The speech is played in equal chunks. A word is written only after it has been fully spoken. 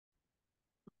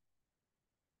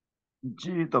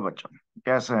जी तो बच्चों,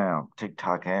 कैसे हैं आप? ठीक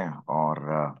ठाक हैं? और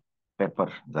पेपर,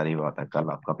 जारी बात है, कल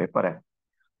आपका पेपर है।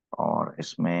 और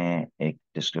इसमें एक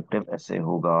डिस्क्रिप्टिव ऐसे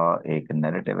होगा, एक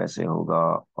नैरेटिव ऐसे होगा,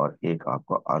 और एक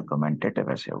आपको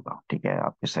आर्गुमेंटेटिव ऐसे होगा। ठीक है,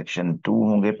 आपके सेक्शन 2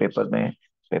 होंगे पेपर में,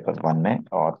 पेपर 1 में।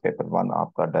 और पेपर 1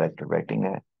 आपका डायरेक्टेड राइटिंग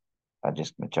है,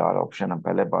 जिसमें 4 ऑप्शन हम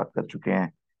पहले बात कर चुके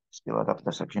हैं। इसके बाद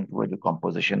आपका सेक्शन 2 है जो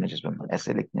कंपोजिशन है, जिसमें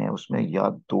ऐसे लिखने हैं। उसमें या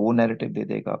 2 नैरेटिव दे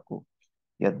देगा आपको,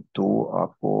 या 2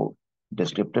 आपको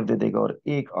डिस्क्रिप्टिव दे देगा, और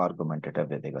एक आर्गुमेंटेटिव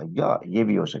दे देगा। या ये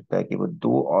भी हो सकता है कि वो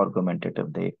 2 आर्गुमेंटेटिव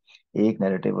दे, एक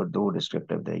नैरेटिव और 2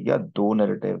 डिस्क्रिप्टिव दे, या 2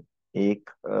 नैरेटिव, एक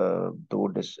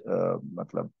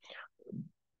मतलब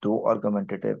 2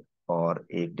 आर्गुमेंटेटिव और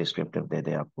एक डिस्क्रिप्टिव दे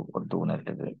दे आपको, और 2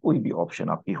 नैरेटिव दे दे। कोई भी ऑप्शन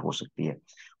आपकी हो सकती है।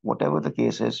 What ever the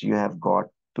cases you have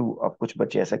got to. अब कुछ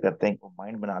बच्चे ऐसा करते हैं, वो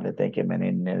माइंड बना लेते हैं कि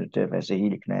मैंने नैरेटिव ऐसे ही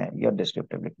लिखना है या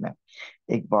डिस्क्रिप्टिव लिखना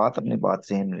है। एक बात अपनी बात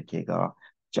से हम रखिएगा,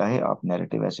 चाहे आप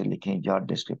नैरेटिव ऐसे लिखें या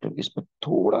डिस्क्रिप्टिव, इस पर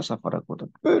थोड़ा सा फर्क होता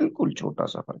है, बिल्कुल छोटा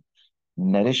सा फर्क।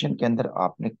 नरेशन के अंदर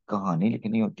आपने कहानी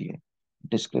लिखनी होती है,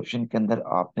 डिस्क्रिप्शन के अंदर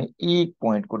आपने एक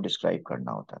पॉइंट को डिस्क्राइब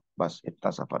करना होता है, बस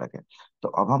इतना सा फर्क है। तो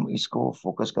अब हम इसको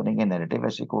फोकस करेंगे नैरेटिव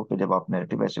ऐसे को, कि जब आप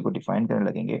नैरेटिव ऐसे को डिफाइन करने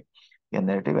लगेंगे या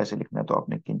नैरेटिव ऐसे लिखना है, तो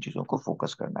आपने किन चीजों को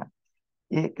फोकस करना है।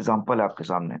 ये एग्जांपल है आपके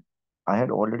सामने। I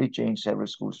had already change several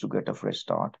schools to get a fresh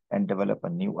start and develop a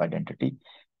new identity.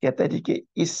 कहता है जी कि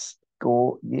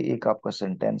इसको, ये एक आपका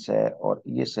सेंटेंस है, और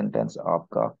ये सेंटेंस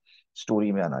आपका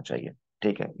स्टोरी में आना चाहिए।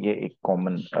 ठीक है, ये एक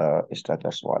कॉमन इस तरह का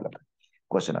सवाल आता है,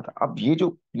 क्वेश्चन आता है। अब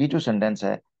ये जो सेंटेंस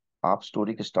है, आप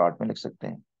स्टोरी के स्टार्ट में लिख सकते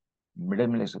हैं, मिडिल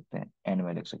में लिख सकते हैं, एंड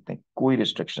में लिख सकते हैं, कोई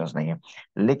रिस्ट्रिक्शंस नहीं है।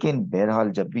 लेकिन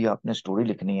बहरहाल जब भी आपने स्टोरी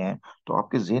लिखनी है, तो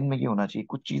आपके जेहन में ये होना चाहिए,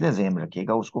 कुछ चीजें जेहन में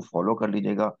रखिएगा, उसको फॉलो कर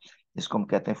लीजिएगा। जिसको हम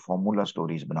कहते हैं फॉर्मूला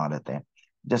स्टोरीज बना लेते हैं।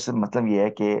 जैसे मतलब ये है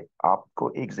कि आपको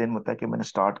एक जेहन में होता है कि मैंने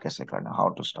स्टार्ट कैसे करना, हाउ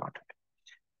टू स्टार्ट।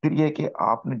 फिर ये है कि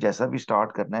आपने जैसा भी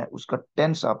स्टार्ट करना है, उसका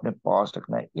टेंस आपने पास्ट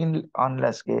रखना है, इन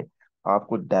अनलेस के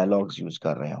आपको डायलॉग्स यूज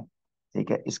कर रहे हो।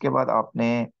 ठीक है, इसके बाद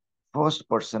आपने फर्स्ट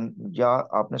पर्सन, या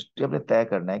आपने तय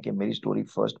करना है कि मेरी स्टोरी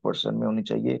फर्स्ट पर्सन में होनी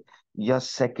चाहिए, या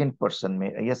सेकंड पर्सन में,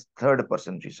 या थर्ड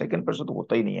पर्सन। सेकंड पर्सन तो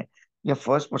होता ही नहीं है। या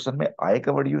फर्स्ट पर्सन में आई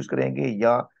का वर्ड यूज करेंगे,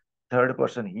 या third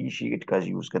person he she it का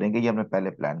यूज करेंगे, ये हमने पहले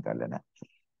प्लान कर लेना है।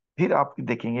 फिर आप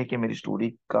देखेंगे कि मेरी स्टोरी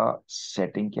का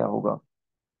सेटिंग क्या होगा।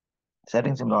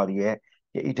 सेटिंग से मुराद ये है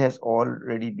कि it has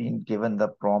already been given the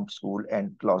prompt school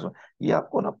and classroom. ये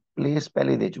आपको ना प्लेस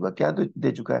पहले दे चुका है। क्या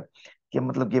दे चुका है? कि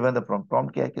मतलब गिवन द प्रॉम्प्ट,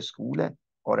 प्रॉम्प्ट क्या है कि स्कूल है,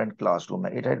 और एंड क्लासरूम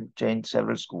है। It had change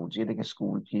several schools, ये देखिए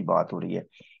स्कूल की बात हो रही है।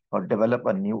 और डेवलप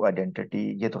अ न्यू आइडेंटिटी,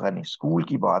 ये तो है नहीं, स्कूल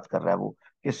की बात कर रहा है वो,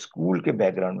 कि स्कूल के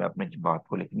बैकग्राउंड में अपने बात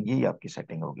को लिखनी, यही आपकी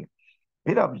सेटिंग होगी।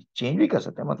 फिर आप चेंज भी कर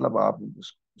सकते हैं, मतलब आप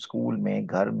स्कूल में,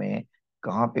 घर में,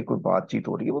 कहाँ पे कोई बातचीत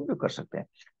हो रही है, वो भी कर सकते हैं।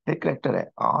 फिर करेक्टर है,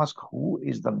 ask who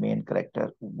is the main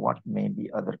character, what may be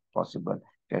other possible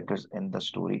characters in the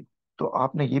story. तो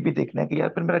आपने ये भी देखना है कि यार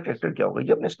फिर मेरा कैरेक्टर क्या होगा,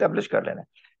 ये आपने स्टेब्लिश कर लेना है।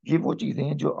 ये वो चीजें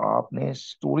हैं जो आपने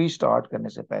स्टोरी स्टार्ट करने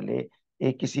से पहले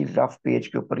एक किसी रफ पेज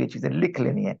के ऊपर ये चीजें लिख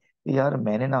लेनी है, कि यार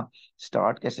मैंने ना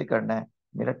स्टार्ट कैसे करना है।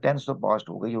 मेरा टेंस तो पास्ट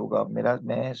हो गई होगा, मेरा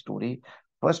मैं स्टोरी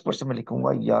फर्स्ट पर्सन में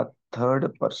लिखूंगा या थर्ड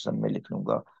पर्सन में लिख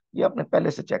लूंगा, ये आपने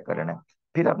पहले से चेक कर लेना है।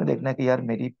 फिर आपने देखना है कि यार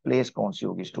मेरी प्लेस कौन सी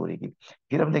होगी स्टोरी की।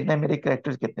 फिर हम देखना है मेरे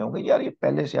कैरेक्टर्स कितने होंगे, यार ये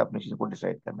पहले से आपने चीजों को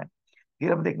डिसाइड करना है।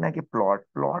 फिर हम देखना है कि प्लॉट,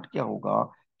 प्लॉट क्या होगा,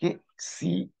 कि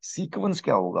सीक्वेंस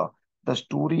क्या होगा। The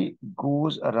story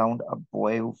goes around a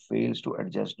boy who fails to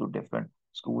adjust to different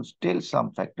schools till some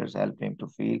factors help him to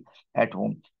feel at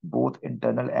home. Both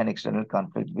internal and external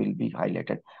conflict will be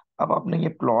highlighted. अब आपने ये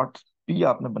plot भी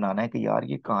आपने बनाना है कि यार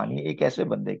ये कहानी एक ऐसे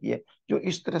बंदे की है जो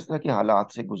इस तरह के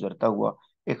हालात से गुजरता हुआ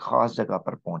एक खास जगह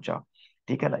पर पहुंचा।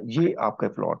 ठीक है ना, ये आपका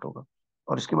प्लॉट होगा।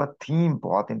 और इसके बाद थीम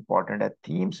बहुत इंपॉर्टेंट है।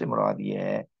 थीम से मुराद ये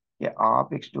है कि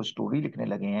आप एक जो स्टोरी लिखने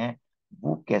लगे हैं,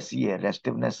 वो कैसी है,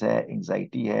 रेस्टिवनेस है,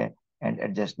 एंजाइटी है, and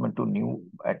adjustment to new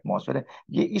atmosphere है।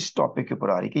 ये इस टॉपिक के ऊपर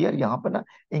आ रही है कि यार यहाँ पर ना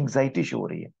एंजाइटी शो हो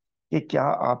रही है, कि क्या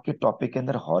आपके टॉपिक के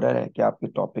अंदर हॉरर है, क्या आपके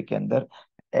टॉपिक के अंदर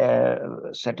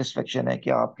सेटिस्फेक्शन है,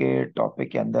 क्या आपके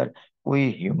टॉपिक के अंदर कोई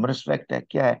ह्यूमरस फैक्ट है,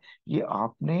 क्या है। ये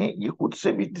आपने ये खुद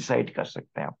से भी डिसाइड कर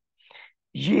सकते हैं आप।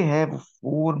 ये है वो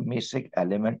 4 बेसिक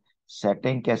एलिमेंट।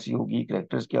 सेटिंग कैसी होगी,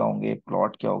 करेक्टर्स क्या होंगे,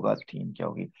 प्लॉट क्या होगा, थीम क्या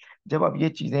होगी। जब आप ये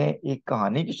चीजें एक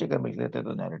कहानी की शक्ल में लिख लेते हैं,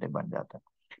 तो नैरेटिव बन जाता है।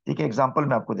 ठीक है, एग्जांपल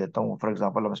मैं आपको देता हूँ। फॉर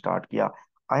एग्जांपल हम स्टार्ट किया,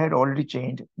 आई हैड ऑलरेडी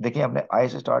चेंज। देखिए हमने आई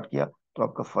से स्टार्ट किया, तो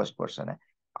आपका फर्स्ट पर्सन है।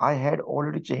 I had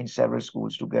already change several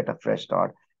schools to get a fresh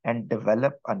start and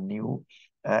develop a new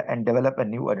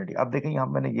identity. अब देखें यहाँ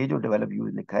मैंने ये जो डेवलप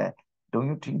यूज लिखा है, डोंट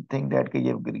यू थिंक दैट कि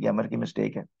ये ग्रामर की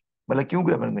मिस्टेक है? मतलब क्यों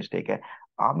ग्रामर मिस्टेक है?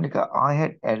 आपने कहा I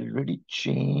had already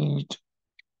changed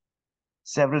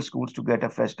several schools to get a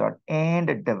fresh start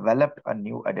and developed a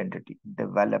new identity.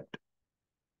 Developed,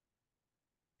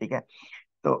 ठीक है?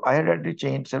 तो I had already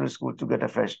changed several schools to get a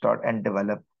fresh start and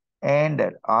develop, and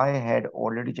I had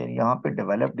already changed, यहाँ पे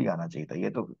developed ही आना चाहिए था, ये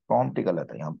तो prompt ही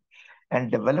गलत है यहाँ पे,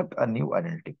 and developed a new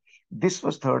identity. This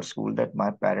was third school that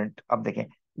my parent, अब देखें,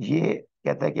 ये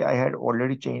कहता है कि I had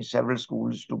already changed several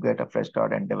schools to get a fresh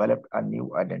start and developed a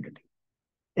new identity.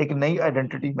 एक नई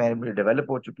आइडेंटिटी मेरी डेवलप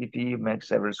हो चुकी थी, मैं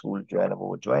सेवरल स्कूल जो है ना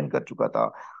वो ज्वाइन कर चुका था।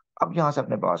 अब यहाँ से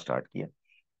अपने बात स्टार्ट किया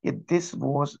कि this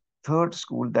was third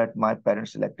school that my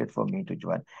parents selected for me to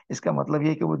join. इसका मतलब ये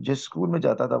है कि वो जिस स्कूल में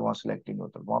जाता था वहां सिलेक्ट ही नहीं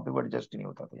होता, वहां पे वो एडजस्ट ही नहीं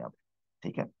होता था यहाँ पे,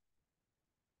 ठीक है?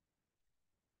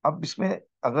 अब इसमें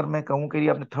अगर मैं कहूँ कि ये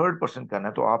आपने थर्ड पर्सन करना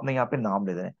है, तो आपने यहाँ पे नाम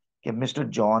ले देना है कि mister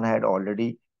John had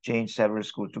already change several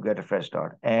school to get a fresh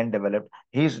start and developed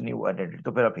his new identity,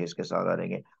 तो फिर आप हिज के साथ आ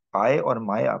जाएंगे। आई और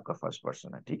माई आपका फर्स्ट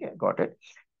पर्सन है, ठीक है, got it.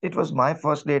 It was my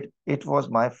first day, it was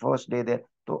my first day there,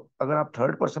 तो अगर आप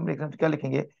थर्ड पर्सन में लिख रहे हैं तो क्या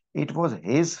लिखेंगे? It was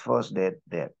his first day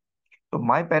there. तो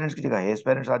माई पेरेंट्स की जगह हिज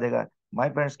पेरेंट्स आ जाएगा। My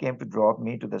parents came to drop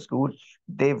me to the school,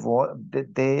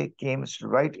 they came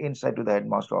right inside to the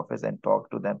headmaster office and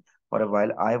talked to them for a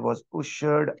while. I was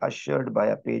ushered by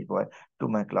a page boy to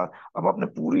my class. अब आपने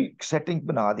पूरी setting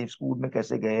बना दी, school में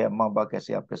कैसे गए, अम्मा अब्बा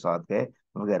कैसे आपके साथ गए,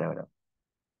 वगैरह वगैरह।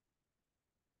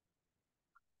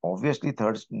 ऑब्वियसली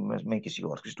थर्ड में किसी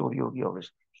और की स्टोरी होगी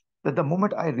obviously. that the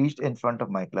moment I reached in front of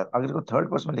my class, अगर इसको थर्ड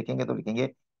पर्सन में लिखेंगे तो लिखेंगे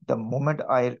the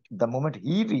moment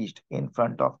he reached in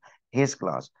front of his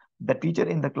class, the teacher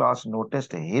in the class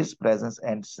noticed his presence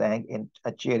and sang in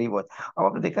a cheery voice. अब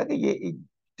आपने देखा कि ये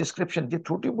डिस्क्रिप्शन, ये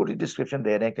छोटी मोटी डिस्क्रिप्शन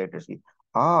दे रहे हैं कैरेक्टर्स की।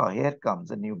 here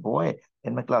comes a new boy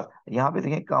in my class, यहाँ पे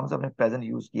देखें comes अपने प्रेजेंट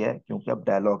यूज किया है क्योंकि अब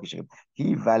डायलॉग की शक्ल,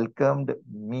 he welcomed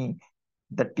me,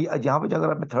 यहाँ पे अगर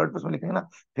आपने थर्ड पर्सन लिखेंगे ना,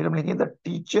 फिर हम लिखेंगे the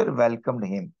teacher welcomed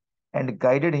him and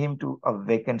guided him to a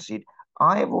vacant seat.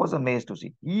 I was amazed to see,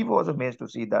 he was amazed to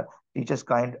see the teacher's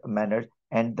kind manners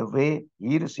and the way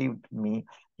he received me.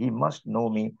 He must know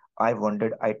me. I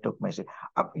wondered, I took my seat.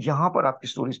 अब यहाँ पर आपकी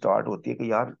story start होती है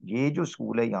कि यार ये जो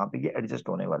स्कूल है यहाँ पे ये एडजस्ट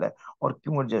होने वाला है, और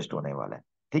क्यों एडजस्ट होने वाला है,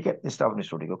 ठीक है? इस तरह अपनी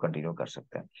स्टोरी को कंटिन्यू कर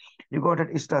सकते हैं। You got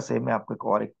it. इस तरह से मैं आपको एक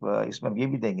और एक इसमें ये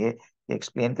भी देंगे,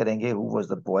 एक्सप्लेन करेंगे हु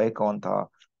वाज द बॉय, कौन था,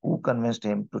 who convinced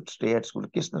him to stay at school,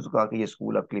 किसने उसको कहा कि ये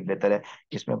स्कूल आपके लिए बेहतर है,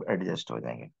 इसमें आप एडजस्ट हो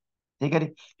जाएंगे, ठीक है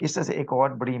जी। इस तरह से एक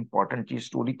और बड़ी इंपॉर्टेंट चीज,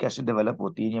 स्टोरी कैसे डेवलप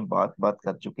होती है, ये बात बात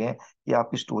कर चुके हैं कि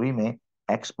आपकी स्टोरी में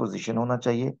एक्सपोजिशन होना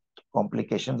चाहिए,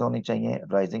 कॉम्प्लिकेशंस होनी चाहिए,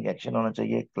 राइजिंग एक्शन होना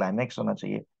चाहिए, क्लाइमैक्स होना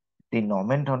चाहिए,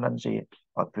 डिनोमेंट होना चाहिए,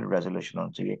 और फिर रेजोल्यूशन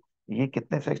होना चाहिए। ये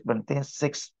कितने फैक्ट्स बनते हैं?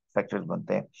 6 फैक्टर्स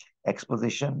बनते हैं।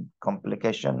 Exposition,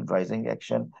 complication, rising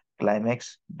action,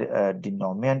 climax,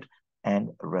 डिनोमेंट and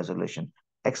resolution.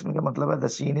 X में क्या मतलब है? The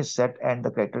scene is set and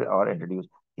the character are introduce,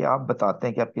 कि आप बताते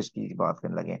हैं कि आप किसकी बात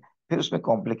करने लगे हैं। फिर उसमें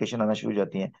कॉम्प्लिकेशन आना शुरू हो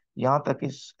जाती है, यहाँ तक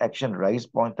इस एक्शन राइज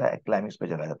पहुंचता है, क्लाइमेक्स पे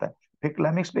चला जाता है। फिर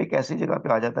क्लाइमेक्स पे एक ऐसी जगह पे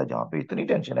आ जाता है जहाँ पे इतनी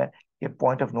टेंशन है कि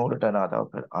पॉइंट ऑफ नो रिटर्न आता है, और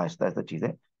फिर आहिस्ता आहिस्ता चीजें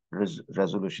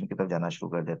रेजोल्यूशन की तरफ जाना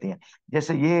शुरू कर देती हैं।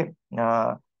 जैसे ये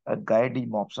गाय डी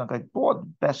मॉप्सन का एक बहुत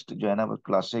बेस्ट जो है ना वो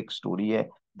क्लासिक स्टोरी है,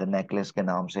 द नेकलेस के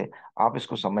नाम से। आप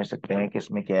इसको समझ सकते हैं कि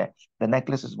इसमें क्या है। The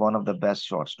necklace is one of the best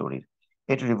short story.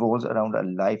 It revolves around a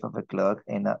life of a clerk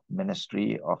in a ministry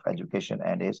of education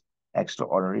and his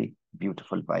extraordinary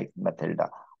beautiful wife Matilda.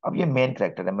 अब ये मेन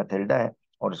कैरेक्टर है, मैथिल्डा है,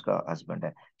 और उसका husband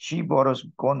है। She borrows,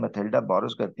 कौन? Matilda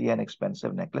borrows करती है an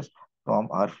expensive necklace from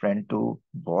her friend to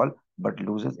ball, but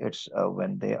loses its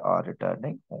when they are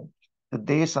returning home. So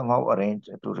they somehow arrange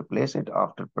to replace it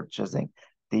after purchasing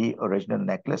the original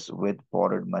necklace with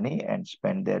borrowed money and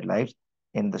spend their lives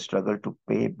in the struggle to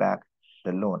pay back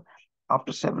the loan.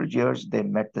 After several years, they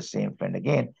met the same friend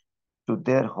again. To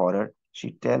their horror,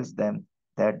 she tells them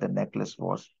that the necklace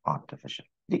was artificial.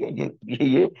 ठीक है,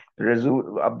 ये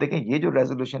अब देखें, ये जो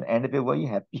resolution and पे हुआ ये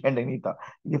हैप्पी एंड नहीं था,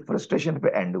 ये फ्रस्ट्रेशन पे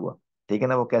एंड हुआ। ठीक है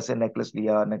ना, वो कैसे नेकलेस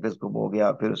लिया, नेकलेस गुम हो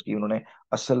गया, फिर उसकी उन्होंने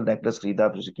असल नेकलेस खरीदा,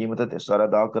 फिर उसकी कीमत सारा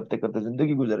दाव करते करते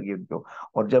जिंदगी गुजर गई उनको।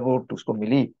 और जब वो उसको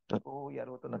मिली तो ओ यार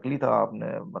वो तो नकली था,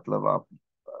 आपने मतलब आप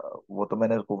वो तो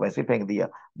मैंने उसको वैसे फेंक दिया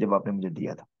जब आपने मुझे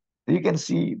दिया था। तो you can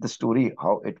see the story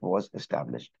how it was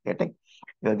established, getting,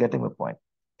 you are getting my point.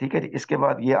 ठीक है जी। इसके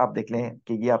बाद ये आप देख लें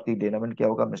कि ये आपकी डेनोमेंट क्या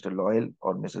होगा, मिस्टर लॉयल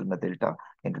और मिसेस मैथिल्डा,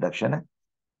 इंट्रोडक्शन है।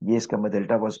 ये इसका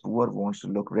Matilda was poor wants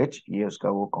to look rich, ये उसका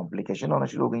वो कॉम्प्लिकेशन होना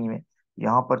शुरू हो गई है।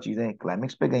 यहाँ पर चीजें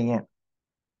क्लाइमेक्स पे गई हैं,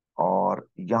 और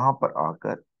यहाँ पर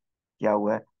आकर क्या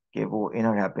हुआ है कि वो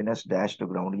inner happiness dash to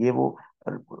ground, ये वो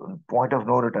पॉइंट ऑफ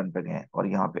नो रिटर्न पे गए हैं, और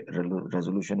यहाँ पे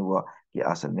रेजोल्यूशन हुआ कि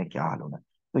असल में क्या हाल होना है।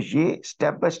 तो ये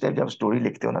स्टेप बाय स्टेप जब स्टोरी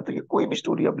लिखते हो ना, तो ये कोई भी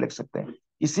स्टोरी आप लिख सकते हैं।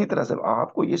 इसी तरह से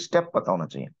आपको ये स्टेप पता होना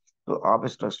चाहिए, तो आप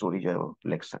इस तरह स्टोरी जो है वो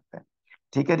लिख सकते हैं।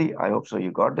 ठीक है जी, I hope so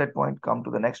you got that point. Come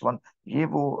to the next one. ये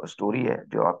वो स्टोरी है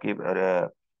जो आपकी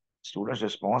स्टूडेंट्स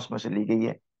रिस्पॉन्स में से ली गई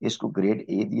है। इसको ग्रेड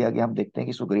ए दिया गया। हम देखते हैं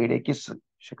कि इसको ग्रेड ए किस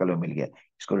शक्ल में मिल गया।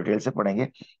 इसको डिटेल से पढ़ेंगे।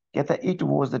 कहता है it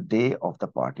was the day of the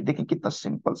party. देखिए कितना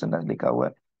सिंपल सेंटेंस लिखा हुआ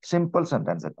है। सिंपल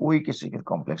सेंटेंस है, कोई किसी के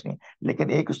कॉम्प्लेक्स नहीं है, लेकिन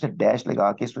एक उसने डैश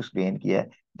लगा के इसको एक्सप्लेन किया है।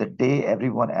 The day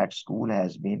everyone at school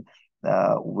has been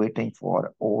waiting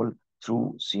for all through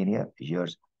senior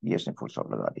years. ये उसने फुल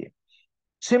स्टॉप लगा दिया।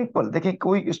 सिंपल, देखिए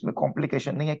कोई इसमें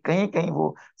कॉम्प्लिकेशन नहीं है। कहीं कहीं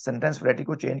वो सेंटेंस वैरायटी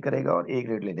को चेंज करेगा और ए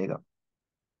ग्रेड ले देगा।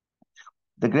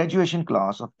 The graduation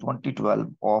class of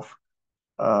 2012 of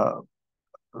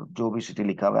जो भी सिटी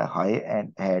लिखा हुआ है high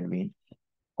and had been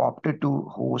opted to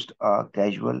host a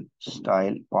casual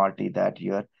style party that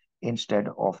year instead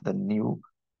of the new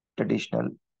traditional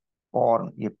porn.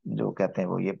 ये जो कहते हैं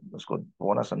वो, ये उसको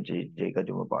वो ना समझिएगा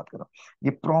जो मैं बात कर रहा हूँ।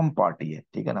 ये प्रॉम पार्टी है,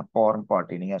 ठीक है ना, पॉर्न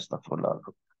पार्टी नहीं है।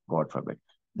 अस्तगफुरुल्लाह, God forbid.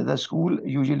 The school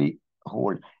usually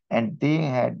hold and they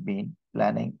had been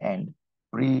planning and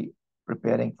pre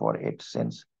preparing for it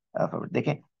since.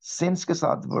 देखें सिंस के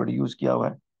साथ वर्ड यूज किया हुआ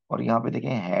है, और यहाँ पे देखें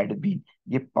हैड बीन।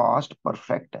 ये पास्ट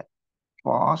परफेक्ट है।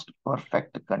 पास्ट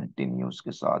परफेक्ट कंटिन्यूस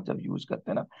के साथ जब यूज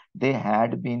करते हैं ना, दे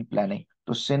हैड बीन प्लानिंग,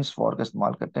 तो सिंस फॉर का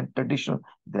इस्तेमाल करते हैं। ट्रेडिशनल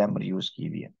ग्रामर यूज की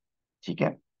हुई है। ठीक है,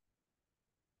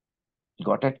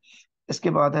 गॉट इट। इसके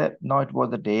बाद है now it was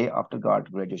the day after guard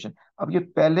graduation. अब ये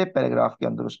पहले पैराग्राफ के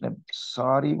अंदर उसने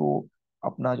सारी वो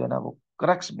अपना जो है ना वो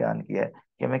क्रक्स बयान किया है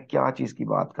कि मैं क्या चीज की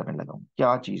बात करने लगा हूँ,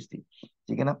 क्या चीज थी।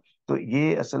 ठीक है ना। तो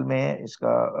ये असल में इसका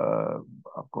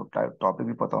आपको टॉपिक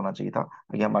भी पता होना चाहिए था।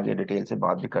 ये हम आगे डिटेल से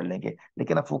बात भी कर लेंगे,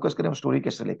 लेकिन अब फोकस करें हम स्टोरी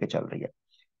कैसे लेके चल रही है।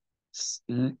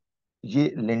 स-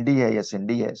 ये लिंडी है या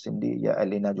सिंडी है, सिंडी या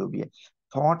एलिना जो भी है।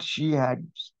 Thought she had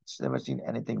never seen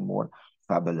anything more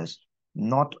fabulous.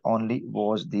 Not only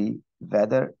was the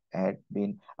weather had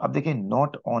been, अब देखें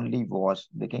नॉट ओनली वॉज,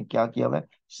 देखें क्या किया हुआ है,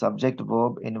 सब्जेक्ट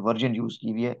वर्ब इन्वर्जन यूज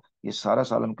की हुई है। ये सारा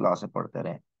साल हम क्लास में पढ़ते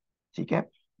रहे। ठीक है,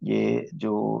 ये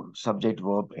जो सब्जेक्ट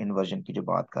वर्ब इन्वर्जन की जो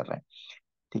बात कर रहे हैं,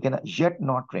 ठीक है ना। Yet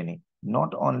not training,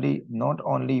 not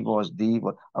only was the.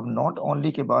 अब नॉट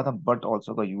ओनली के बाद हम बट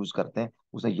ऑल्सो का यूज करते हैं।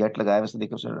 उसने येट लगाया, वैसे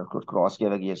देखो उसने क्रॉस किया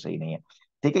हुआ कि ये सही नहीं है।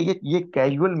 ठीक है, ये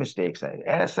कैजुअल मिस्टेक्स है,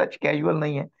 एज सच कैजुअल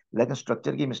नहीं है, लेकिन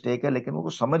स्ट्रक्चर की मिस्टेक है। लेकिन वो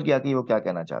समझ गया कि वो क्या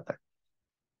कहना चाहता है।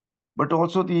 बट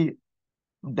ऑल्सो दी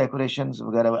डेकोरेशंस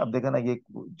वगैरह। अब देखा ना, ये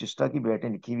जिस्टा की बेटे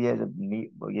लिखी हुई है,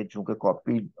 जब ये चूंकि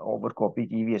कॉपी ओवर कॉपी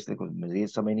की हुई है, इसलिए कुछ मुझे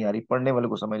समझ नहीं आ रही, पढ़ने वाले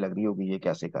को समझ लग रही होगी ये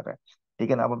कैसे कर रहा है। ठीक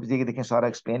है ना। अब देखिए देखें, सारा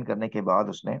एक्सप्लेन करने के बाद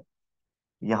उसने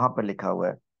यहाँ पर लिखा हुआ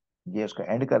है, ये उसका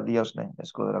एंड कर दिया उसने।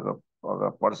 इसको अगर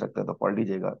पढ़ सकते हैं तो पढ़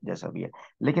लीजिएगा जैसा भी है।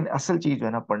 लेकिन असल चीज जो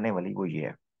है ना पढ़ने वाली वो ये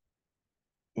है।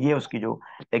 ये उसकी जो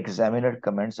एग्जामिनर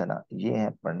कमेंट्स है ना, ये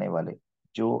हैं पढ़ने वाले,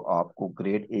 जो आपको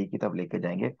ग्रेड ए की तरफ लेके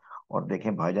जाएंगे। और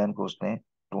देखें भाईजान को उसने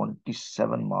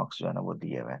 27 मार्क्स जो है ना वो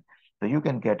दिए हुए हैं। तो you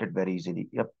can get it very easily.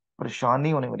 या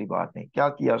परेशानी होने वाली बात नहीं। क्या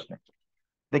किया उसने,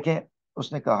 देखें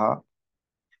उसने कहा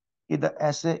कि the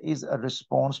essay is a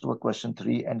response to a question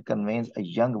 3 and conveys a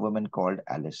young woman called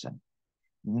Allison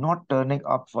not turning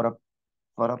up for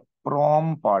a prom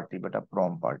party, but a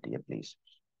prom party है प्लीज।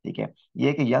 ठीक है,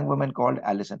 ये कि young women called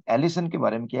Allison, Allison के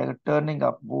बारे में किया है टर्निंग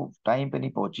अप, वो टाइम पे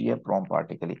नहीं पहुंची है प्रॉम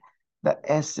पार्टी के लिए। The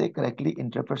essay correctly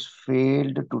interprets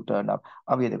failed to turn up.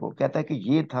 अब ये देखो कहता है कि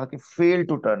ये था कि fail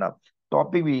to turn up,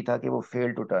 topic भी यही था कि वो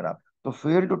फेल टू टर्न अप। तो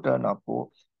फेल टू टर्न अप को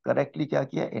करेक्टली क्या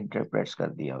किया, इंटरप्रेट्स कर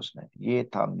दिया उसने। ये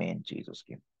था मेन चीज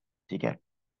उसकी। ठीक है।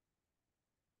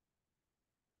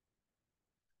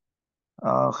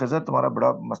 खिजर तुम्हारा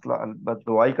बड़ा मसला, बस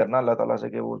दुआ ही करना अल्लाह ताला से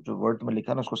कि वो जो वर्ड में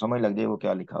लिखा है ना उसको समझ लग जाए वो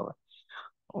क्या लिखा हुआ है।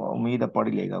 और उम्मीद है पढ़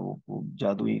ही लेगा वो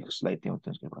जादुई सलाहियतें होते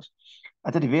हैं उसके पास।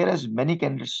 अच्छा, where as many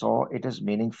candidate saw it is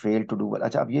meaning fail to do well.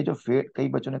 अच्छा, अब ये जो फेल, कई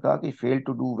बच्चों ने कहा कि फेल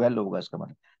टू डू वेल होगा इसका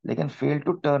मतलब, लेकिन फेल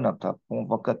टू टर्न अप था,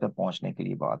 वक्त पे पहुंचने के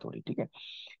लिए बात हो रही। ठीक है।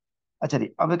 अच्छा जी,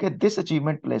 अब देखिए दिस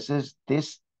अचीवमेंट प्लेसेस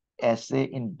दिस ऐसे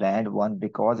इन bend one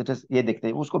because it is. ये देखते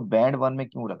हैं उसको बैंड वन में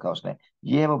क्यों रखा उसने।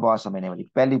 ये है वो बात समझने वाली।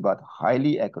 पहली बात,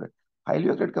 हाईली एक्यूरेट। हाईली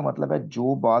एक्यूरेट का मतलब है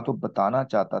जो बात वो बताना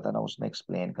चाहता था ना उसने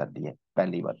एक्सप्लेन कर दी है,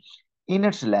 पहली बात। In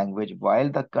its language while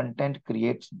the content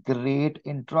creates great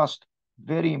interest.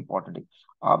 Very important.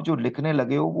 आप जो लिखने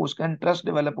लगे हो वो उसका इंटरेस्ट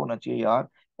डेवलप होना चाहिए यार।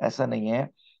 ऐसा नहीं है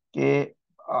कि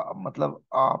मतलब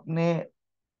आपने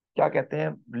क्या कहते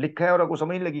हैं लिखा है और आपको समझ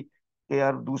नहीं लगी कि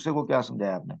यार दूसरे को क्या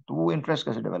समझाया आपने, तो वो इंटरेस्ट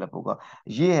कैसे डेवलप होगा।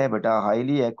 ये है बेटा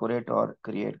हाईली एक्यूरेट और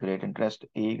create great interest,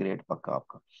 A grade पक्का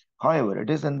आपका। However it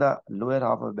is in the lower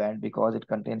half of band because it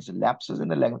contains lapses in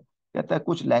the language. कहता है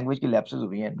कुछ लैंग्वेज की लैप्सेस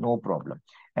हुई हैं, no problem.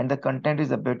 And the content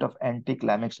is a bit of anti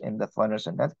climax in the final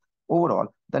sentence. Overall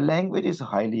the language is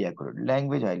highly accurate,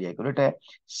 language highly accurate है।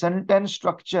 Sentence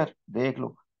structure देख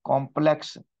लो,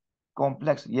 complex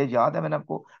complex, ये याद है मैंने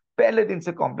आपको पहले दिन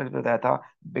से कॉम्प्लेक्स बताया था।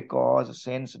 बिकॉज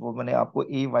सिंस, वो मैंने आपको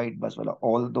ए वाइट बस वाला,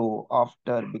 ऑल दो,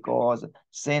 after, because,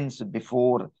 since,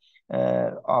 before,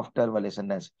 after वाले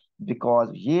सेंटेंस,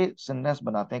 बिकॉज, ये सेंटेंस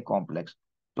बनाते हैं कॉम्प्लेक्स।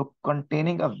 तो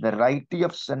containing a variety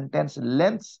of sentence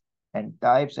lengths and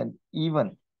types and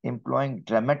even employing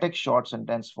dramatic short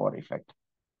sentence for effect.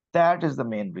 That is the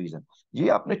main reason. ये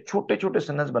आपने छोटे छोटे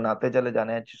सेंटेंस बनाते चले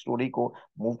जाना है, स्टोरी को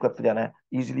मूव करते जाना है,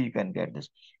 easily you can get this.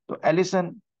 तो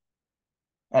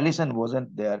Ellison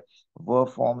wasn't there. Verb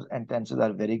forms and tenses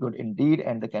are very good indeed,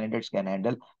 and the candidates can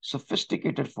handle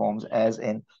sophisticated forms as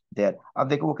in there. अब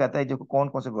देखो वो कहता है देखो कौन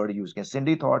कौन से वर्ड यूज किए।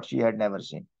 Cindy thought she had never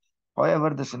seen.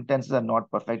 However, the sentences are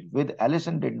not perfect. With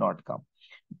Ellison did not come.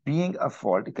 Being a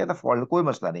fault, कहता fault कोई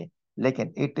मसला नहीं,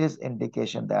 लेकिन it is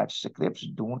indication that scripts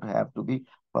don't have to be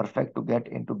perfect to get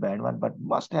into band one, but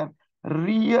must have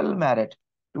real merit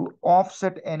to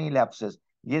offset any lapses.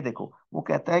 ये देखो वो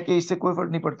कहता है कि इससे कोई फर्क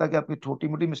नहीं पड़ता कि आपकी छोटी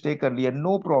मोटी मिस्टेक कर ली है,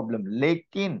 नो प्रॉब्लम,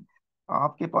 लेकिन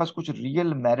आपके पास कुछ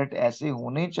रियल मेरिट ऐसे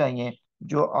होने चाहिए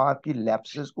जो आपकी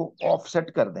लैप्सेस को ऑफसेट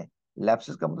कर दें।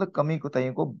 लैप्सेस का मतलब कमी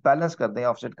कोताहियों को बैलेंस कर दें,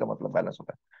 ऑफसेट का मतलब बैलेंस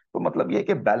होता है। तो मतलब ये है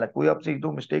कि बैलेंस, कोई आपसे एक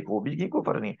दो मिस्टेक हो भी की कोई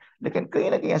फर्क नहीं, लेकिन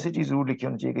कहीं ना कहीं ऐसी चीज जरूर लिखी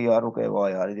होनी चाहिए कि यार वो कहे वाह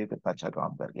यार ये कितना अच्छा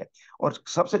काम कर गया। और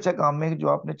सबसे अच्छा काम में जो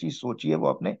आपने चीज सोची है वो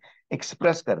आपने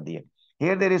एक्सप्रेस कर दी है।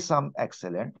 Here there is some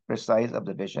excellent, precise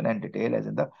observation and detail as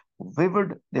in the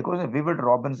vivid, देखो इसमें vivid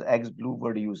robin's eggs blue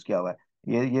word use किया हुआ है।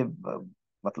 ये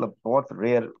मतलब बहुत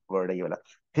रेयर वर्ड है ये वाला।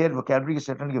 फिर vocabulary की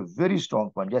certain ये very strong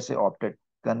point, जैसे opted,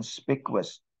 conspicuous,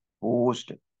 host,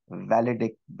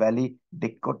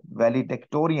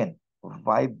 valedictorian,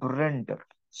 vibrant,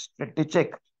 strategic,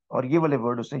 और ये वाले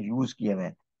वर्ड उसने यूज किए हुए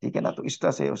हैं। ठीक है ना, तो इस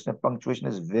तरह से उसने punctuation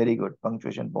is very good,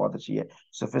 punctuation बहुत अच्छी है।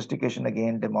 Sophistication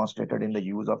again demonstrated in the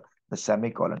use of the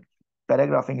semicolon.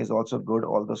 Paragraphing is also good,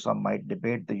 although some might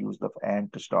debate the use of and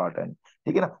to start and,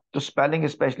 ठीक है ना। तो spelling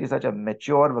specially such a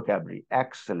mature vocabulary,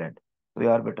 excellent। तो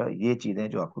यार बेटा ये चीजें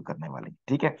जो आपको करने वाली,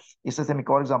 ठीक है। इससे से हम एक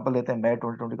और एग्जांपल लेते हैं, मैं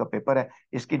 2020 का पेपर है,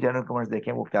 इसकी जनरल कमेंट्स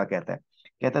देखें वो क्या कहता है।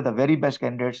 कहता है the very best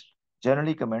candidates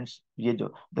generally comments, ये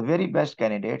जो the very best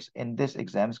candidates in this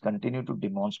exams continue to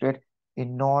demonstrate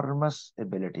enormous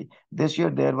ability. This year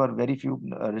there were very few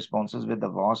responses, with the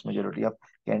vast majority of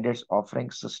candidates offering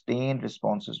sustained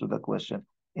responses to the question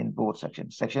in both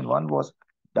sections. Section 1 was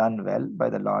done well by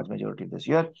the large majority this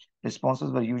year.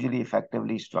 Responses were usually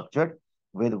effectively structured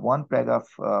with one paragraph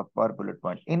per bullet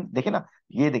point. In देखें ना,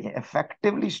 ये देखें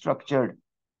effectively structured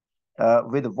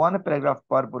with one paragraph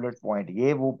पर bullet point,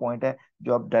 ये वो point है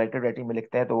जो आप डायरेक्टेड राइटिंग में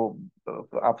लिखते हैं तो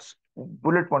आप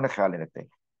बुलेट पॉइंट का ख्याल नहीं रखते।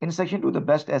 In section two the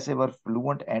best ऐसे वर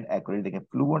फ्लुएंट एंड एक्यूरेट, देखें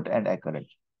fluent and accurate,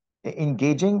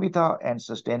 engaging with and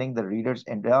sustaining the readers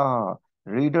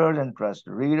interest,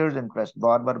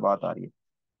 बार बार बात आ रही है।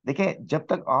 देखें जब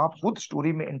तक आप खुद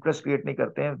स्टोरी में इंटरेस्ट क्रिएट नहीं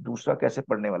करते हैं, दूसरा कैसे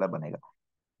पढ़ने वाला बनेगा।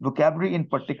 Vocabulary in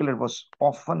particular was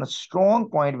often a strong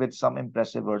point, with some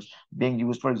impressive words being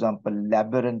used. For example,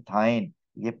 labyrinthine,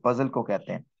 ये puzzle को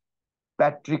कहते हैं।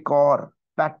 Petrichor,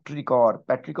 petrichor,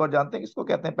 petrichor जानते हैं किसको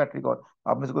कहते हैं? petrichor,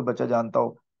 आप में से कोई बच्चा जानता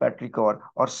हो? petrichor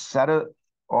और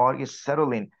और ये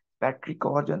सेरोलिन।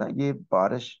 petrichor जो है ना, ये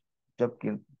बारिश जब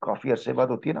काफी अरसे बाद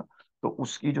होती है ना, तो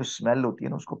उसकी जो स्मेल होती है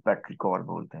ना, उसको petrichor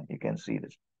बोलते हैं। You can see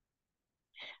this.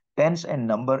 Tense and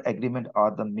number agreement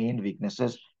are the main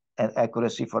weaknesses and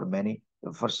accuracy for many.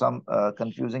 For some,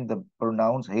 confusing the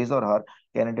pronouns his or her,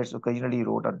 candidates occasionally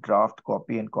wrote a draft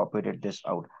copy and copied this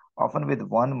out, often with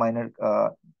one minor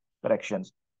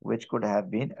corrections, which could have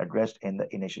been addressed in the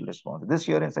initial response. This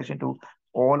year in section 2,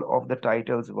 all of the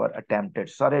titles were attempted.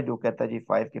 सारे जो कहता जी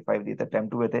 5 के 5 दिए थे,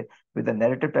 attempt हुए थे, with the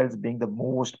narrative titles being the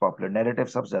most popular.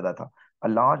 Narrative सबसे ज्यादा था. A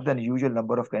larger than usual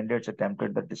number of candidates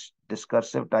attempted the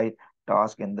discursive type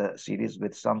task in the series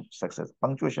with some success.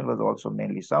 Punctuation was also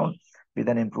mainly sound, with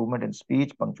an improvement in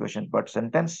speech punctuation, but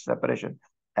sentence separation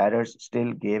errors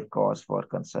still gave cause for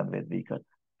concern with weaker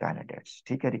candidates.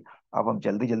 ठीक है जी, अब हम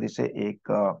जल्दी जल्दी से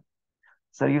एक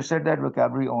sir, you said that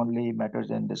vocabulary only matters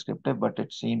in descriptive, but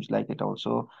it seems like it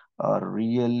also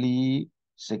really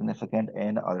significant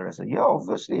in other essay. Yeah,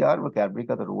 obviously यार vocabulary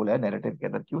का तो रोल है, narrative के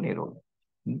अंदर क्यों नहीं रोल है?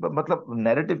 मतलब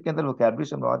narrative के अंदर vocabulary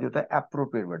से मुराद होता है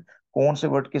appropriate word, कौन से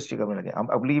वर्ड किस जगह में लगे। हम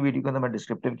अगली वीडियो के अंदर मैं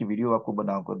डिस्क्रिप्टिव की वीडियो आपको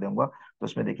बना कर दूंगा, तो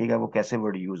उसमें देखिएगा वो कैसे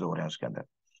वर्ड यूज हो रहे हैं उसके अंदर।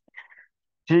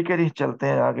 ठीक है जी, चलते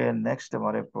हैं आगे। नेक्स्ट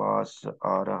हमारे पास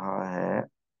आ रहा है,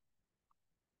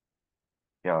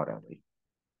 क्या आ रहा है भाई?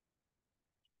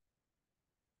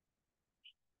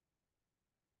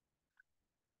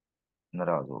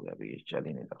 नाराज हो गया भाई, चल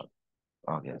ही नहीं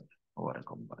रहा, आ गया।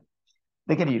 वालेकुम।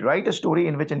 देखिए जी, write a story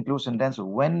in which includes sentence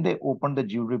when they opened the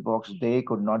jewelry box they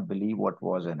could not believe what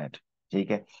was in it.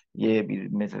 ठीक है। ये भी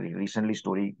मैं रिसेंटली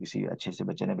स्टोरी किसी अच्छे से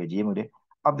बच्चे ने भेजी है मुझे।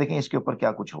 अब देखें इसके ऊपर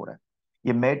क्या कुछ हो रहा है।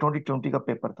 ये मई 2020 का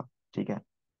पेपर था, ठीक है।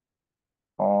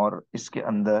 और इसके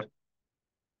अंदर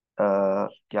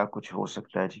क्या कुछ हो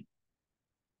सकता है जी।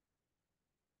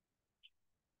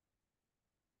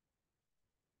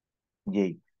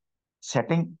 यही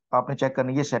सेटिंग आपने चेक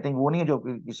करनी। ये सेटिंग वो नहीं है जो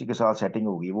किसी के साथ सेटिंग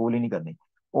होगी, वो वाली नहीं करनी।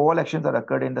 All actions are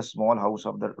occurred in the small house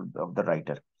of the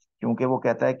writer. क्योंकि वो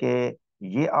कहता है कि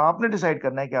ये आपने डिसाइड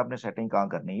करना है कि आपने सेटिंग कहाँ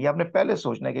करनी है। ये आपने पहले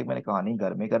सोचना है कि मैंने कहानी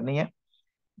घर में करनी है,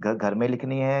 घर घर में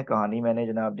लिखनी है कहानी, मैंने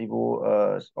जनाब जी वो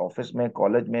ऑफिस में,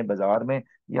 कॉलेज में, बाजार में,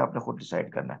 ये आपने खुद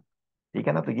डिसाइड करना है। ठीक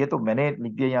है ना। तो ये तो मैंने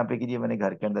लिख दिया यहाँ पे कि ये मैंने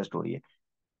घर के अंदर स्टोरी है।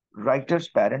 Writers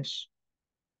parents,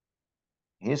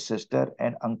 his sister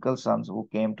and uncle sons who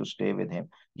came to stay with him।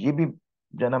 ये भी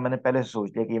जना मैंने पहले से सोच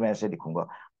लिया कि मैं ऐसे लिखूंगा।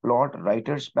 Plot,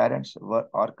 writers parents were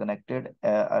are connected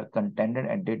are contented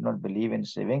and did not believe in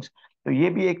savings. तो ये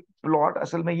भी एक प्लॉट,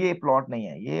 असल में ये प्लॉट नहीं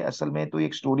है, ये असल में तो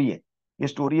एक स्टोरी है। ये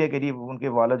स्टोरी है कि उनके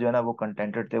वाला जो है ना वो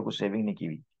कंटेंटेड थे, वो सेविंग नहीं की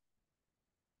हुई।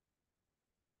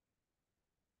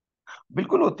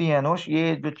 बिल्कुल होती है अनोश,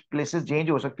 ये जो प्लेसेस चेंज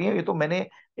हो सकती हैं, ये तो मैंने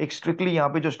एक स्ट्रिक्टली यहाँ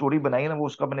पे जो स्टोरी बनाई है ना वो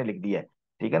उसका मैंने लिख दिया है।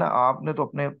 ठीक है ना। आपने तो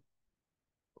अपने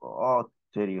और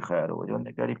तेरी खैर हो जो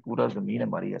ने कह रही पूरा जमीन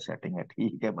हमारी है, सेटिंग है,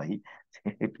 ठीक है भाई।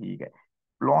 ठीक है।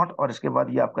 प्लॉट और इसके बाद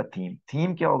ये आपका थीम।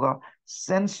 थीम क्या होगा?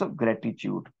 Sense of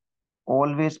gratitude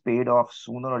always paid of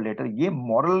sooner और लेटर। ये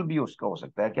मॉरल भी उसका हो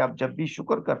सकता है कि आप जब भी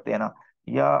शुक्र करते हैं ना,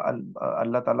 या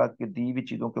अल्लाह ताला की दी हुई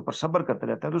चीजों के ऊपर सब्र करते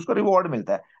रहते हैं तो उसका रिवॉर्ड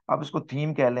मिलता है। आप इसको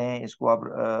थीम कह लें, इसको आप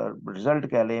रिजल्ट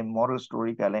कह लें, मॉरल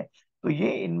स्टोरी कह लें। तो ये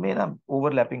इनमें ना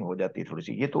ओवरलैपिंग हो जाती है थोड़ी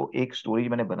सी। ये तो एक स्टोरी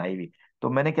मैंने बनाई हुई। तो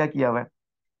मैंने क्या किया हुआ है,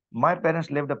 my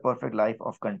parents lived a perfect life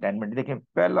of containment. देखिए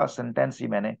पहला सेंटेंस ही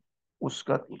मैंने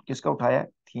उसका किसका उठाया,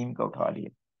 थीम का उठा लिया।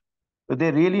 तो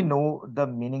they really know the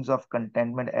meanings of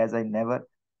containment as I never,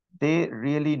 they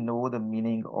really know the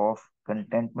meaning of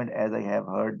contentment as I have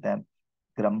heard them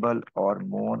grumble or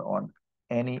moan on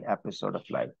any episode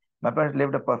of life. My parents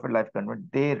lived a perfect life content.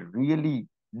 They really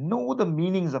know the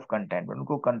meanings of contentment.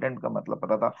 उनको content का मतलब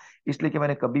पता था, इसलिए कि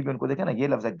मैंने कभी भी उनको देखा ना, ये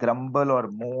लफ्ज है grumble or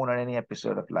moan on any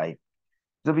episode of life,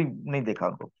 कभी नहीं देखा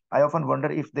उनको। I often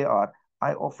wonder if they are,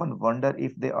 I often wonder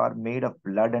if they are made of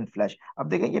blood and flash. अब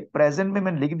देखें ये प्रेजेंट में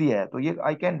मैंने लिख दिया है, तो ये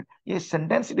आई कैन, ये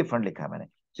सेंटेंस ही डिफरेंट लिखा है मैंने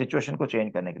सिचुएशन को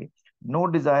चेंज करने के लिए। No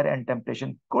desire and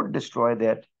temptation could destroy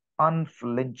there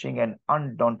unflinching and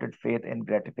undaunted faith in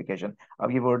gratification.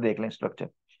 अब ये वर्ड देख लें, स्ट्रक्चर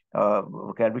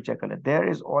vocabulary check कर लें। There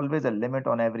is always a limit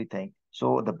on everything. So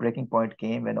the breaking point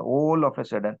came when all of a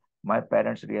sudden my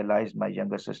parents realized my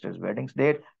younger sister's wedding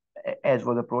date as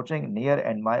was approaching near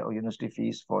and my university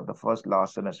fees for the first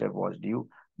last semester was due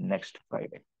next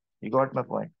Friday. You got my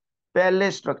point? पहले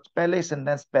structure, पहले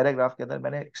sentence paragraph के अंदर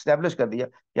मैंने एक्स्टेब्लिश कर दिया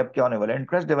कि अब क्या होने वाला है।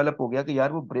 इंटरेस्ट डेवलप हो गया कि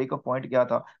यार वो ब्रेक ऑफ पॉइंट क्या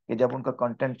था, कि जब उनका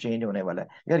कंटेंट चेंज होने वाला है।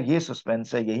 यार ये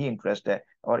सस्पेंस है, यही इंटरेस्ट है,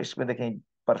 और इसमें देखें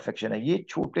परफेक्शन है। ये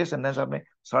छोटे सेंटेंस आपने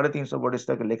 350 वर्ड इस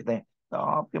तक लिखते हैं तो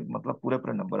आपके मतलब पूरे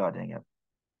पूरे नंबर आ जाएंगे।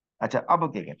 अच्छा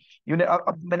अब देखें,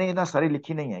 अब मैंने ये ना सारी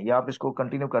लिखी नहीं है, ये आप इसको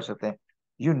कंटिन्यू कर सकते हैं।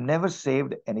 यू नेवर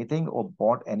सेव्ड एनीथिंग और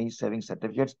bot any saving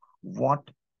certificates.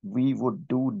 What we would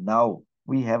do now,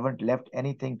 we haven't left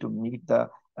anything to meet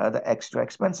the extra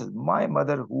expenses. My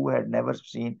mother, who had never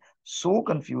seen so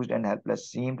confused and helpless,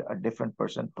 seemed a different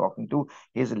person talking to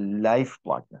his life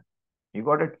partner. You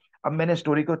got it? अब मैंने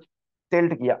story को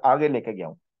tilt किया, आगे लेके गया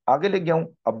हूँ, आगे ले गया हूँ।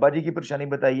 अब्बा जी की परेशानी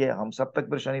बताई है, हम सब तक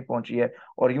परेशानी पहुंची है,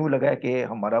 और यूं लगा है कि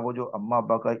हमारा वो जो अम्मा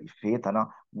अब्बा का फेथ है ना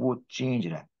वो चेंज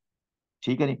रहा है।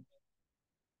 ठीक है नहीं,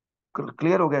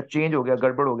 क्लियर हो गया, चेंज हो गया,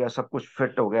 गड़बड़ हो गया, सब कुछ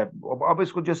फिट हो गया। अब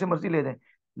इसको जैसे मर्जी ले दें।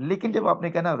 लेकिन जब आपने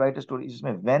कहना राइट स्टोरी,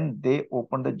 इसमें when they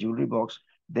open the jewellery box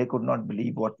they could not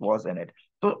believe what was in it.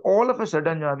 तो ऑल ऑफ अ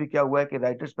सडन जो अभी क्या हुआ है कि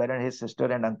writers parent, his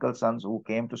sister and uncle sons who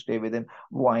came to stay with him,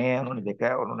 वो आए हैं, उन्होंने देखा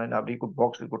है, और उन्होंने अभी को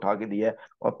बॉक्स उठा के दिया है,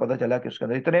 और पता चला कि उसके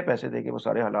अंदर इतने पैसे दे के वो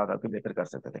सारे हालात आपके बेहतर कर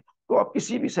सकते थे। तो आप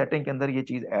किसी भी सेटिंग के अंदर ये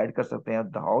चीज ऐड कर सकते हैं,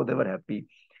 how they were happy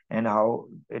and how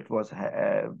it was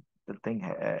the thing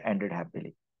ended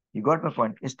happily. You got my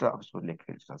point? इस तरह आप इसको लिख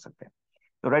के चल सकते हैं।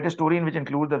 तो right a story in which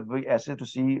include the essay to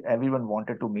see everyone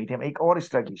wanted to meet him। एक और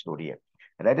इस तरह की स्टोरी है।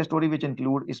 Right a story which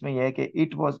include, इसमें यह है कि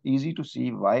it was easy to see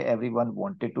why everyone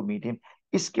wanted to meet him।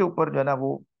 इसके ऊपर जो है ना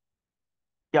वो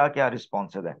क्या क्या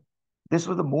रिस्पॉन्सिव है। This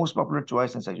was the most popular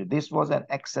choice in section. This was an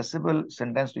accessible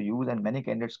sentence to use, and many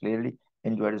candidates clearly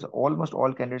enjoyed it. So almost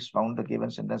all candidates found the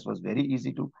given sentence was very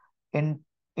easy to in,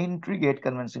 integrate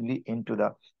convincingly into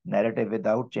the narrative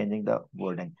without changing the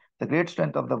wording. The great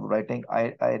strength of the writing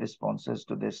I responses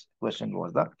to this question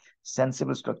was the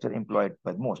sensible structure employed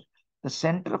by most. The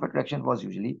center of attraction was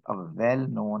usually a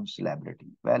well-known celebrity.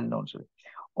 Well-known celebrity.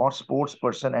 or sports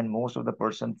person, and most of the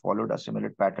person followed a similar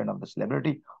pattern of the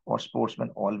celebrity or sportsman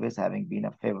always having been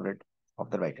a favorite of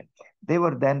the writer. They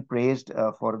were then praised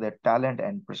for their talent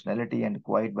and personality, and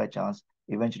quite by chance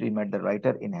eventually met the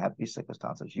writer in happy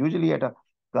circumstances, usually at a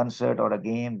concert or a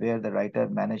game where the writer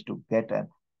managed to get an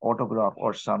autograph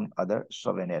or some other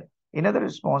souvenir. In other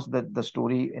response, the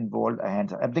story involved a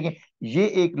hands अब देखिए ये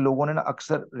एक लोगों ने ना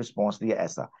अक्सर response दिया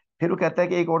ऐसा. फिर वो कहता है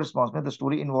कि एक और रिस्पॉन्स में the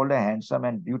story involve a handsome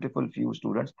and beautiful few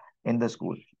students in the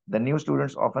school. The new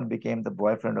students often became the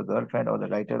boyfriend or girlfriend or the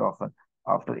writer often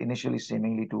after initially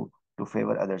seemingly to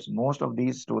favor others. Most of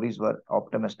these stories were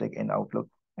optimistic in outlook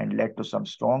and led to some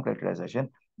strong characterization,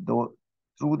 though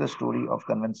through the story of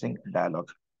convincing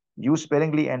dialogues. Used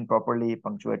sparingly and properly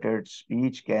punctuated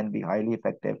speech can be highly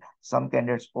effective. Some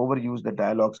candidates overuse the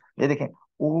dialogues. ये देखें,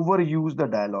 overuse the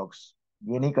dialogues.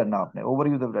 ये नहीं करना आपने.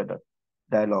 Overuse the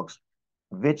dialogues,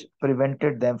 which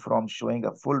prevented them from showing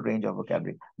a full range of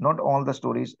vocabulary. Not all the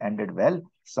stories ended well.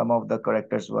 Some of the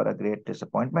characters were a great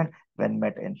disappointment when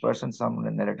met in person. Some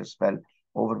narrators felt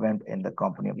overwhelmed in the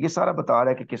company of. ये सारा बता रहा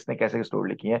है कि किसने कैसे story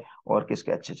लिखी है और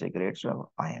किसके अच्छे अच्छे ग्रेड्स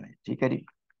आए हैं. ठीक है जी.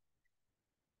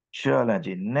 चलो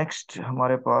जी, नेक्स्ट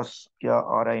हमारे पास क्या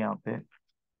आ रहा है यहाँ पे.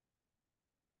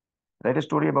 Right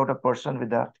story about a person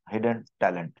with a hidden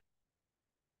talent.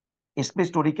 इस पे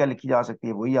स्टोरी क्या लिखी जा सकती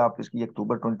है, वही आप इसकी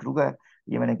अक्टूबर 22 का है,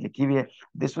 ये मैंने लिखी हुई है.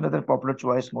 This one other popular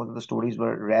choice, most of the stories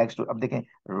were rags to, अब देखें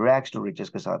रैग्स टू रिचेस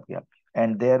के साथ किया,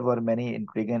 and there were many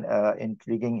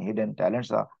intriguing hidden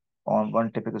talents on one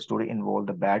typical story involve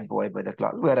the bad boy by the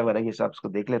class वगैरह वगैरह, ये सब इसको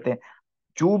देख लेते हैं.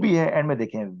 जो भी है एंड में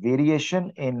देखें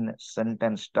variation in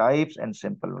sentence types and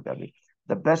simple vocabulary.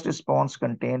 The best response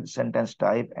contain sentence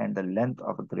type and the length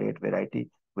of a great variety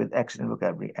with excellent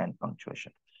vocabulary and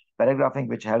punctuation. Paragraphing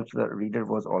which helps the reader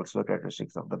was also a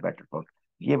characteristics of the better book.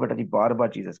 ये बेटा जी बार बार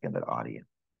चीज इसके अंदर आ रही है.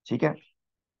 ठीक है.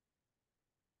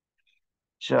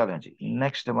 चलें जी,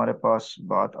 नेक्स्ट हमारे पास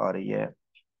बात आ रही है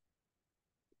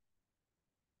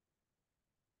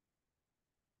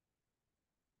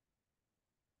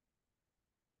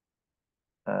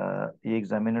ये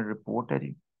एग्जामिनर रिपोर्ट है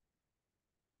जी.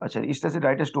 अच्छा, इस तरह से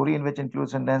right a story in which include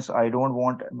sentence I don't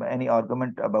want any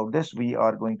argument about this, we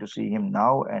are going to see him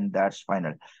now and that's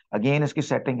final. Again इसकी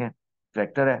सेटिंग है,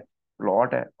 कैरेक्टर है,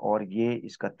 प्लॉट है और ये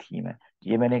इसका थीम है.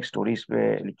 ये मैंने एक स्टोरी इस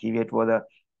पे लिखी हुई है. It was a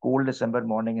cold December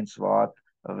morning in Swat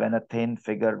when a thin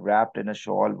figure wrapped in a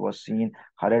shawl was seen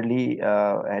hurriedly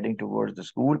heading towards the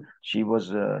school. She was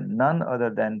none other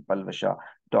than Palvasha,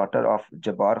 daughter of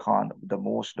Jabbar Khan, the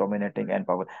most dominating and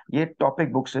powerful. ये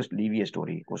topic book से ली हुई है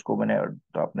story, उसको मैंने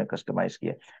आपने customise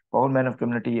किया. Power man of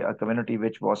community, a community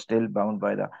which was still bound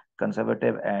by the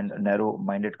conservative and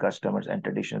narrow-minded customs and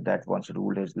traditions that once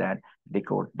ruled his land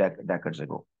decades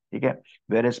ago. ठीक है.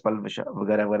 वेर एज पल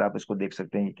वगैरह वगैरह आप इसको देख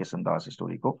सकते हैं, ये किस अंदाज से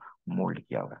स्टोरी को मोल्ड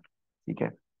किया हुआ है. ठीक है.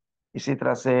 इसी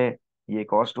तरह से ये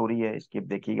एक और स्टोरी है, इसकी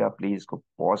देखिएगा प्लीज, इसको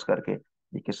पॉज करके,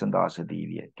 ये किस अंदाज से दी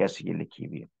हुई है, कैसी ये लिखी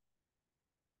हुई है.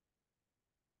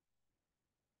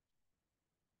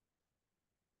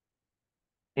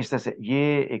 इस तरह से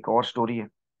ये एक और स्टोरी है,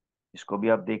 इसको भी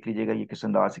आप देख लीजिएगा, ये किस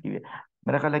अंदाज से की हुई है.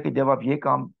 मेरा ख्याल है कि जब आप ये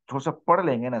काम थोड़ा सा पढ़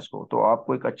लेंगे ना इसको, तो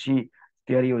आपको एक अच्छी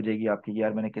तैयारी हो जाएगी आपकी कि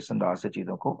यार मैंने किस अंदाज से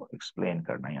चीजों को एक्सप्लेन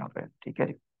करना है यहाँ पे. ठीक है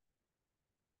जी.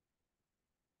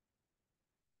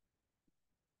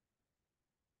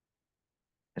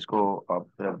 इसको आप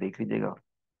जरा देख लीजिएगा.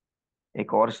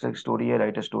 एक और स्टोरी है,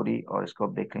 राइट स्टोरी, और इसको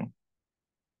आप देखें.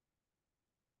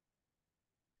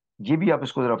 ये भी आप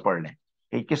इसको जरा पढ़ लें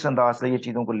कि किस अंदाज से ये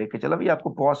चीजों को लेके चला. भी आपको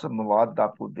बहुत सा मवाद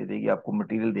आपको दे देगी, आपको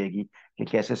मटेरियल देगी कि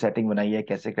कैसे सेटिंग बनाई है,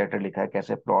 कैसे कैरेक्टर लिखा है,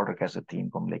 कैसे प्लॉट और कैसे थीम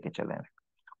को हम लेके चले हैं,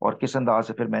 और किस अंदाज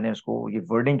से फिर मैंने उसको ये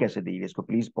वर्डिंग कैसे दी है. इसको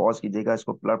प्लीज पॉज कीजिएगा,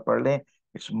 इसको पढ़ लें.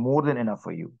 It's more than enough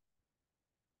for you.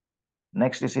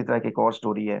 Next इसी तरह की एक और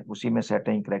स्टोरी है, उसी में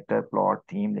सेटिंग, कैरेक्टर, प्लॉट,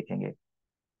 थीम लिखेंगे,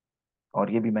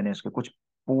 और ये भी मैंने इसके कुछ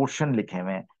पोर्शन लिखे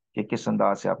हुए हैं कि किस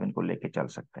अंदाज से आप इनको लेके चल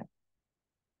सकते हैं.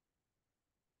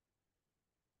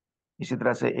 इसी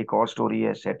तरह से एक और स्टोरी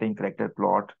है, सेटिंग, कैरेक्टर,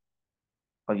 प्लॉट,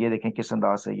 और ये देखें किस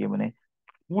अंदाज से ये मैंने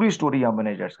पूरी स्टोरी यहाँ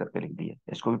मैंने एडजस्ट करके लिख दी है.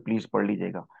 इसको भी प्लीज पढ़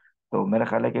लीजिएगा. तो मेरा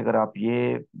ख्याल है कि अगर आप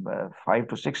ये 5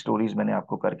 to 6 स्टोरीज मैंने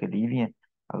आपको करके दी हुई हैं,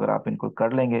 अगर आप इनको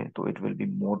कर लेंगे तो it will be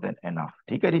more than enough.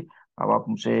 ठीक है जी. अब आप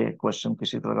मुझसे क्वेश्चन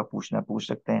किसी तरह का पूछना पूछ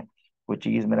सकते हैं. कोई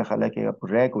चीज़ मेरा ख्याल है कि अब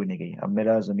रह कोई नहीं गई. अब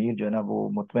मेरा ज़मीर जो है ना वो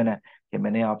मुतमिन है कि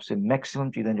मैंने आपसे मैक्सिमम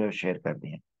चीज़ें जो है शेयर कर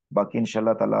दी हैं. बाकी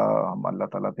इंशाल्लाह ताला हम अल्लाह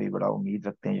ताला पे ही बड़ा उम्मीद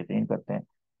रखते हैं, यकीन करते हैं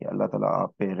कि अल्लाह ताला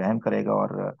आप पे रहम करेगा,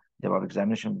 और जब आप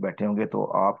एग्जामिनेशन में बैठे होंगे तो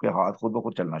आपके हाथ खुद ब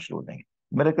खुद चलना शुरू हो जाएंगे.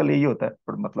 मेरे कल यही होता है,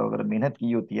 पर मतलब अगर मेहनत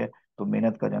की होती है तो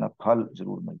मेहनत का जो है ना फल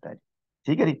जरूर मिलता है.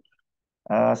 ठीक है जी.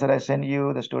 Sir I send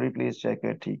you the story, please check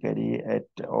it. ठीक है जी.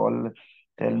 At all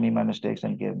tell me my mistakes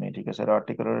and give me. ठीक है सर,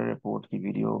 आर्टिकल रिपोर्ट की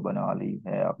वीडियो बना ली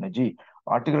है आपने जी।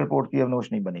 आर्टिकल रिपोर्ट की अब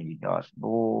नोश नहीं बनेगी यार,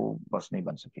 वो बस नहीं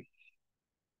बन सकी।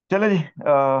 चलो जी,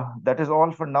 that is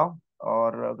all for now.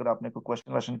 और अगर आपने कोई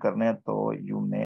क्वेश्चन वैश्चन करने हैं तो यू मे